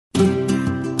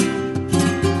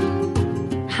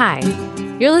Hi,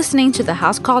 you're listening to the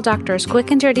House Call Doctor's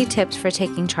quick and dirty tips for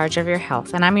taking charge of your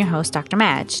health, and I'm your host, Dr.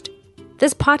 Majd.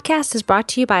 This podcast is brought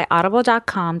to you by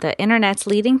Audible.com, the internet's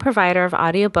leading provider of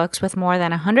audiobooks with more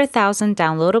than 100,000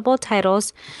 downloadable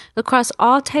titles across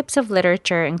all types of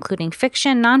literature, including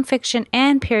fiction, nonfiction,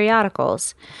 and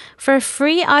periodicals. For a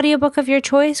free audiobook of your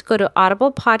choice, go to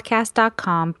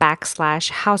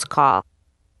audiblepodcast.com/housecall.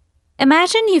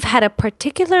 Imagine you've had a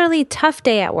particularly tough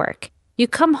day at work. You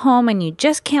come home and you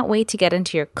just can't wait to get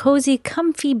into your cozy,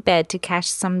 comfy bed to catch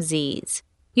some Z's.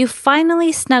 You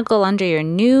finally snuggle under your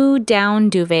new down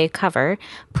duvet cover,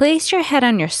 place your head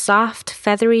on your soft,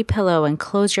 feathery pillow and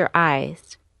close your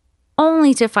eyes,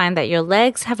 only to find that your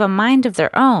legs have a mind of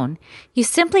their own. You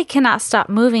simply cannot stop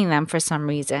moving them for some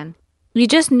reason. You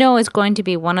just know it's going to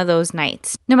be one of those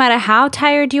nights. No matter how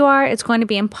tired you are, it's going to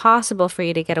be impossible for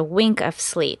you to get a wink of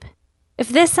sleep. If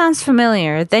this sounds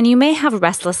familiar, then you may have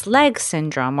restless leg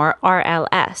syndrome, or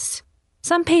RLS.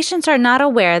 Some patients are not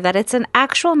aware that it's an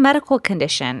actual medical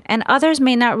condition, and others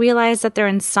may not realize that their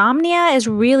insomnia is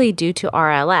really due to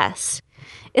RLS.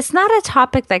 It's not a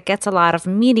topic that gets a lot of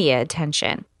media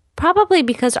attention, probably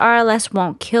because RLS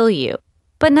won't kill you,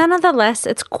 but nonetheless,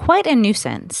 it's quite a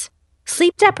nuisance.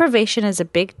 Sleep deprivation is a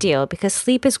big deal because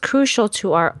sleep is crucial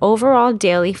to our overall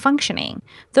daily functioning.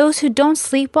 Those who don't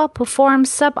sleep well perform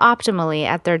suboptimally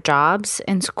at their jobs,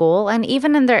 in school, and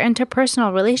even in their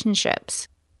interpersonal relationships.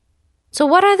 So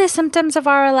what are the symptoms of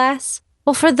RLS?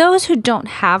 Well, for those who don't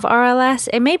have RLS,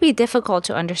 it may be difficult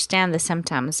to understand the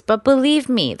symptoms, but believe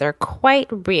me, they're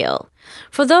quite real.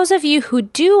 For those of you who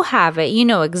do have it, you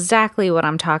know exactly what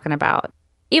I'm talking about.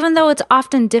 Even though it's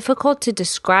often difficult to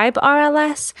describe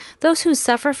RLS, those who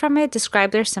suffer from it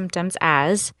describe their symptoms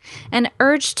as an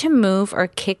urge to move or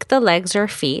kick the legs or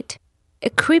feet, a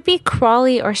creepy,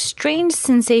 crawly, or strange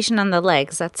sensation on the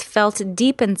legs that's felt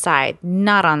deep inside,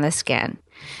 not on the skin.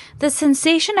 The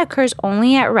sensation occurs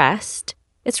only at rest,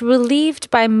 it's relieved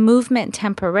by movement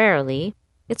temporarily,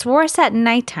 it's worse at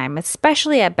nighttime,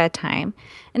 especially at bedtime,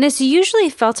 and it's usually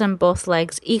felt in both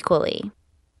legs equally.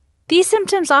 These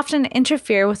symptoms often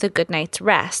interfere with a good night's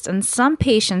rest, and some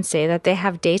patients say that they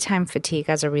have daytime fatigue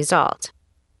as a result.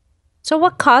 So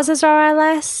what causes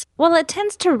RLS? Well, it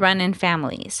tends to run in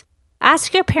families.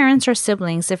 Ask your parents or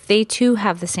siblings if they too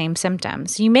have the same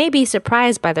symptoms. You may be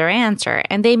surprised by their answer,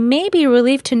 and they may be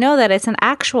relieved to know that it's an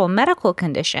actual medical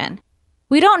condition.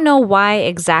 We don't know why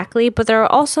exactly, but there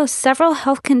are also several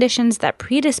health conditions that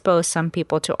predispose some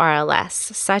people to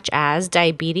RLS, such as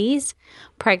diabetes,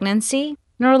 pregnancy,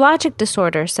 neurologic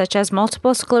disorders such as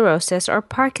multiple sclerosis or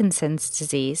Parkinson's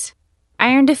disease,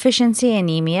 iron deficiency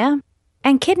anemia,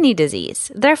 and kidney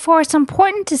disease. Therefore, it's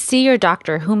important to see your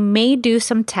doctor, who may do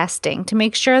some testing to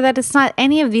make sure that it's not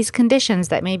any of these conditions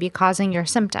that may be causing your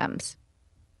symptoms.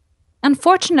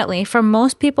 Unfortunately, for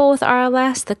most people with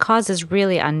RLS, the cause is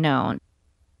really unknown.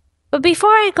 But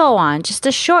before I go on, just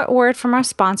a short word from our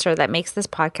sponsor that makes this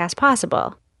podcast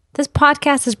possible. This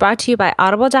podcast is brought to you by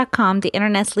Audible.com, the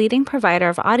internet's leading provider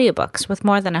of audiobooks with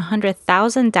more than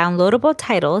 100,000 downloadable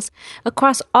titles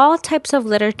across all types of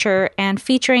literature and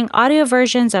featuring audio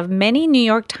versions of many New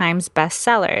York Times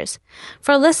bestsellers.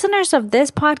 For listeners of this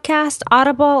podcast,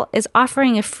 Audible is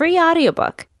offering a free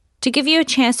audiobook to give you a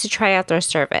chance to try out their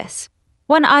service.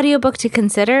 One audiobook to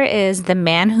consider is The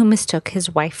Man Who Mistook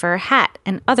His Wife for a Hat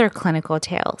and Other Clinical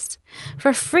Tales. For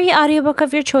a free audiobook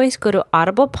of your choice, go to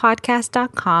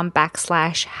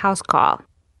audiblepodcast.com/housecall.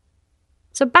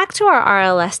 So back to our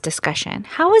RLS discussion.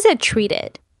 How is it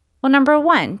treated? Well, number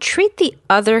one, treat the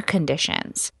other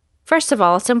conditions. First of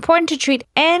all, it's important to treat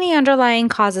any underlying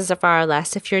causes of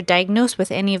RLS if you're diagnosed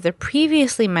with any of the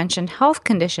previously mentioned health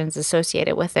conditions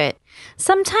associated with it.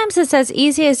 Sometimes it's as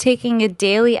easy as taking a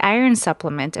daily iron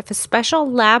supplement if a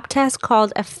special lab test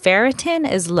called a ferritin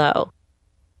is low.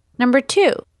 Number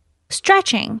two,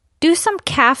 stretching. Do some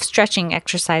calf stretching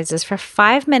exercises for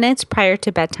 5 minutes prior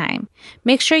to bedtime.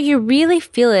 Make sure you really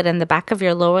feel it in the back of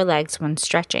your lower legs when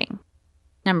stretching.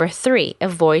 Number three,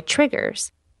 avoid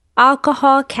triggers.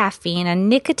 Alcohol, caffeine, and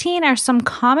nicotine are some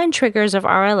common triggers of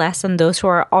RLS in those who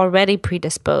are already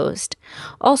predisposed.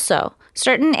 Also,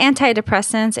 certain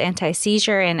antidepressants,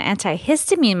 anti-seizure, and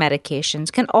antihistamine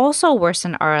medications can also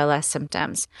worsen RLS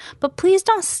symptoms, but please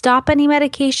don't stop any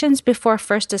medications before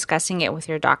first discussing it with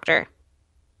your doctor.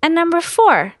 And number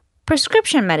four,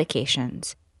 prescription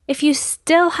medications. If you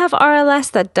still have RLS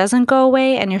that doesn't go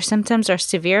away and your symptoms are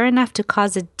severe enough to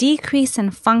cause a decrease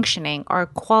in functioning or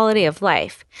quality of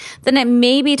life, then it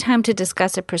may be time to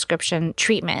discuss a prescription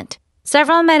treatment.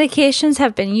 Several medications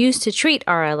have been used to treat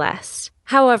RLS.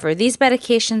 However, these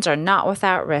medications are not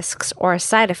without risks or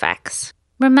side effects.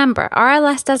 Remember,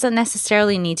 RLS doesn't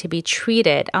necessarily need to be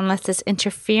treated unless it's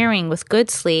interfering with good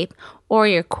sleep or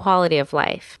your quality of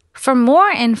life. For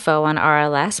more info on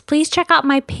RLS, please check out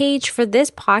my page for this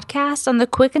podcast on the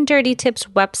Quick and Dirty Tips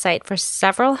website for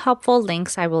several helpful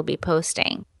links I will be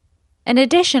posting. In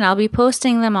addition, I'll be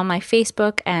posting them on my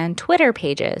Facebook and Twitter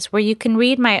pages where you can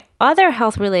read my other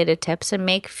health-related tips and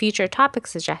make future topic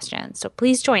suggestions, so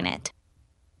please join it.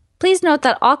 Please note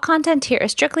that all content here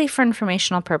is strictly for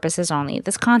informational purposes only.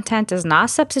 This content does not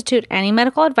substitute any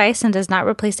medical advice and does not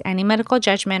replace any medical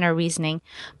judgment or reasoning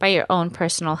by your own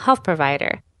personal health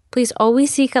provider. Please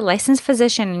always seek a licensed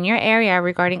physician in your area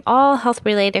regarding all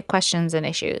health-related questions and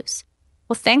issues.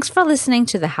 Well, thanks for listening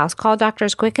to the House Call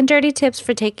Doctor's Quick and Dirty Tips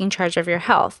for taking charge of your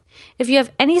health. If you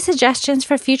have any suggestions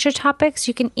for future topics,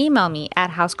 you can email me at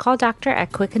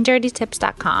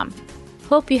housecalldoctor@quickanddirtytips.com.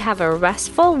 Hope you have a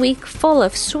restful week full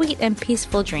of sweet and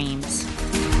peaceful dreams.